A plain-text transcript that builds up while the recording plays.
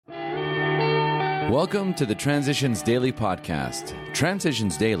Welcome to the Transitions Daily podcast.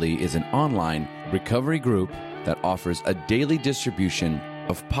 Transitions Daily is an online recovery group that offers a daily distribution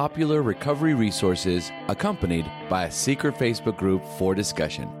of popular recovery resources accompanied by a secret Facebook group for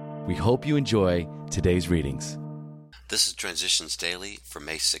discussion. We hope you enjoy today's readings. This is Transitions Daily for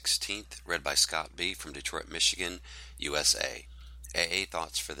May 16th, read by Scott B. from Detroit, Michigan, USA. AA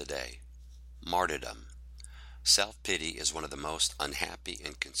Thoughts for the Day. Martyrdom. Self-pity is one of the most unhappy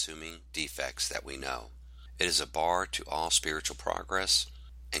and consuming defects that we know. It is a bar to all spiritual progress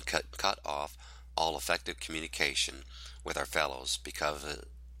and cut off all effective communication with our fellows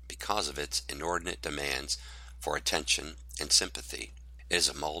because of its inordinate demands for attention and sympathy. It is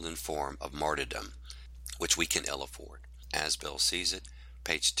a molten form of martyrdom, which we can ill afford. As Bill sees it,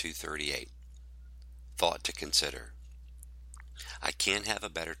 page 238. Thought to consider. I can't have a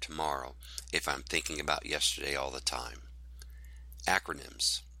better tomorrow if I'm thinking about yesterday all the time.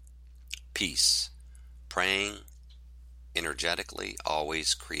 Acronyms. Peace. Praying energetically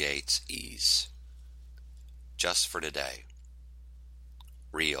always creates ease. Just for today.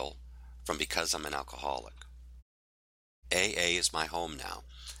 Real, from Because I'm an Alcoholic. AA is my home now,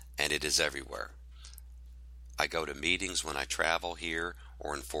 and it is everywhere. I go to meetings when I travel here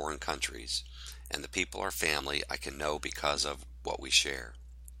or in foreign countries, and the people are family I can know because of what we share.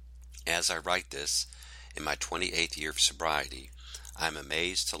 As I write this, in my 28th year of sobriety, I am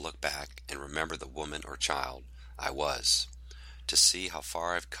amazed to look back and remember the woman or child I was, to see how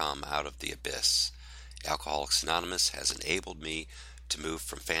far I've come out of the abyss. Alcoholics Anonymous has enabled me to move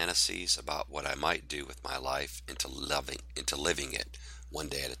from fantasies about what I might do with my life into living it one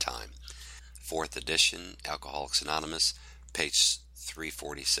day at a time. 4th edition, Alcoholics Anonymous, page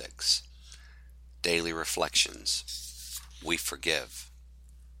 346. Daily Reflections. We forgive.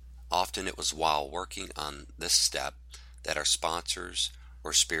 Often it was while working on this step that our sponsors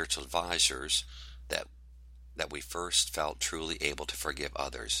or spiritual advisors that we first felt truly able to forgive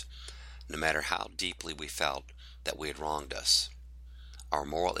others, no matter how deeply we felt that we had wronged us. Our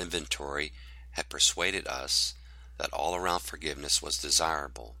moral inventory had persuaded us that all-around forgiveness was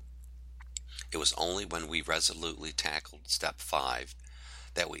desirable. It was only when we resolutely tackled step 5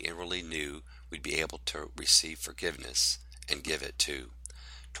 that we inwardly knew we'd be able to receive forgiveness and give it too.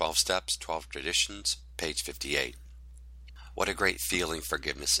 12 Steps, 12 Traditions, page 58. What a great feeling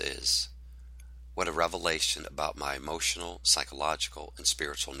forgiveness is. What a revelation about my emotional, psychological, and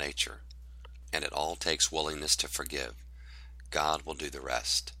spiritual nature. And it all takes willingness to forgive. God will do the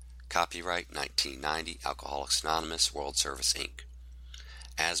rest. Copyright 1990, Alcoholics Anonymous, World Service, Inc.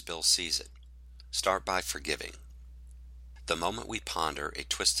 As Bill sees it. Start by forgiving. The moment we ponder a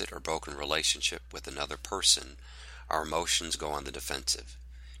twisted or broken relationship with another person, our emotions go on the defensive.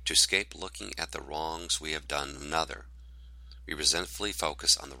 To escape looking at the wrongs we have done another, we resentfully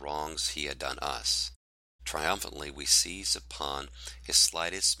focus on the wrongs he had done us. Triumphantly, we seize upon his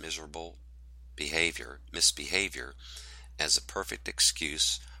slightest misbehavior, as a perfect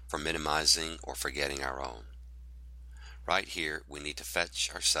excuse for minimizing or forgetting our own. Right here, we need to fetch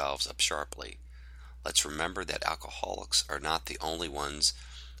ourselves up sharply. Let's remember that alcoholics are not the only ones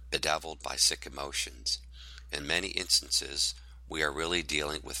bedeviled by sick emotions. In many instances, we are really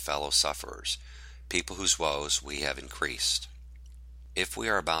dealing with fellow sufferers, people whose woes we have increased. If we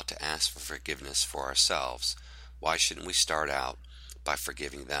are about to ask for forgiveness for ourselves, why shouldn't we start out by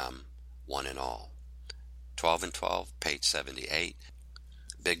forgiving them, one and all? 12 and 12, page 78,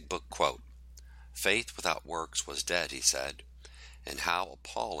 Big Book quote. Faith without works was dead, he said, and how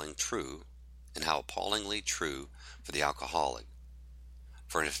appallingly true for the alcoholic.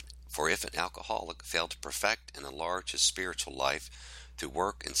 For if an alcoholic failed to perfect and enlarge his spiritual life through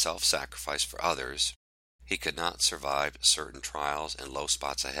work and self-sacrifice for others, he could not survive certain trials and low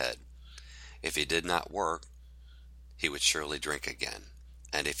spots ahead. If he did not work, he would surely drink again,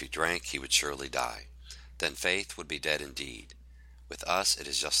 and if he drank, he would surely die. Then faith would be dead indeed. With us, it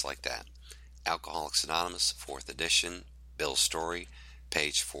is just like that. Alcoholics Anonymous, 4th edition, Bill's Story,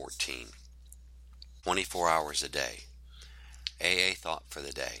 page 14. 24 hours a day. AA Thought for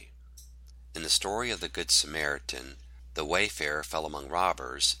the Day. In the story of the Good Samaritan, the wayfarer fell among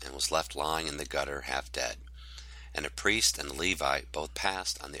robbers and was left lying in the gutter half dead, and a priest and a Levite both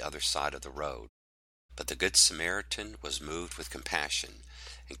passed on the other side of the road. But the Good Samaritan was moved with compassion,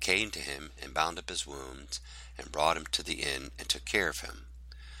 and came to him and bound up his wounds, and brought him to the inn and took care of him.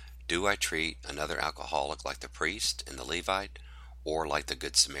 Do I treat another alcoholic like the priest and the Levite, or like the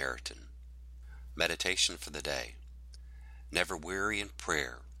Good Samaritan? Meditation for the day. Never weary in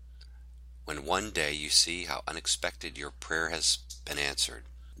prayer. When one day you see how unexpected your prayer has been answered,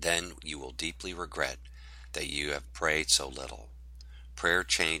 then you will deeply regret that you have prayed so little. Prayer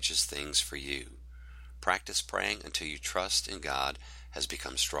changes things for you. Practice praying until you trust in God has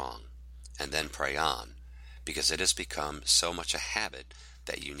become strong, and then pray on, because it has become so much a habit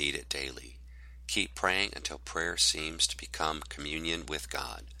that you need it daily. Keep praying until prayer seems to become communion with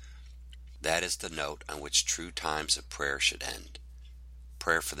God. That is the note on which true times of prayer should end.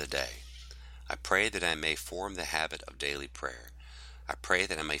 Prayer for the day. I pray that I may form the habit of daily prayer. I pray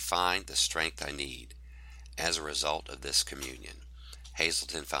that I may find the strength I need as a result of this communion.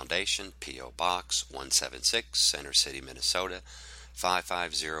 Hazelton Foundation, P.O. Box 176, Center City, Minnesota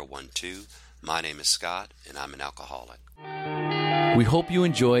 55012. My name is Scott, and I'm an alcoholic. We hope you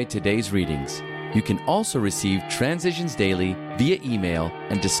enjoyed today's readings. You can also receive Transitions Daily via email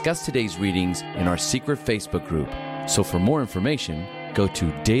and discuss today's readings in our secret Facebook group. So for more information, go to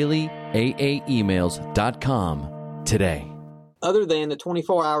dailyaaemails.com today. Other than the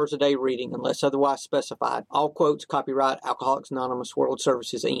 24 hours a day reading, unless otherwise specified, all quotes copyright Alcoholics Anonymous World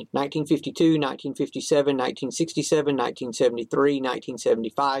Services, Inc. 1952, 1957, 1967, 1973,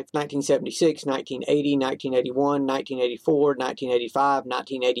 1975, 1976, 1980, 1981, 1984, 1985,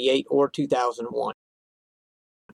 1988, or 2001.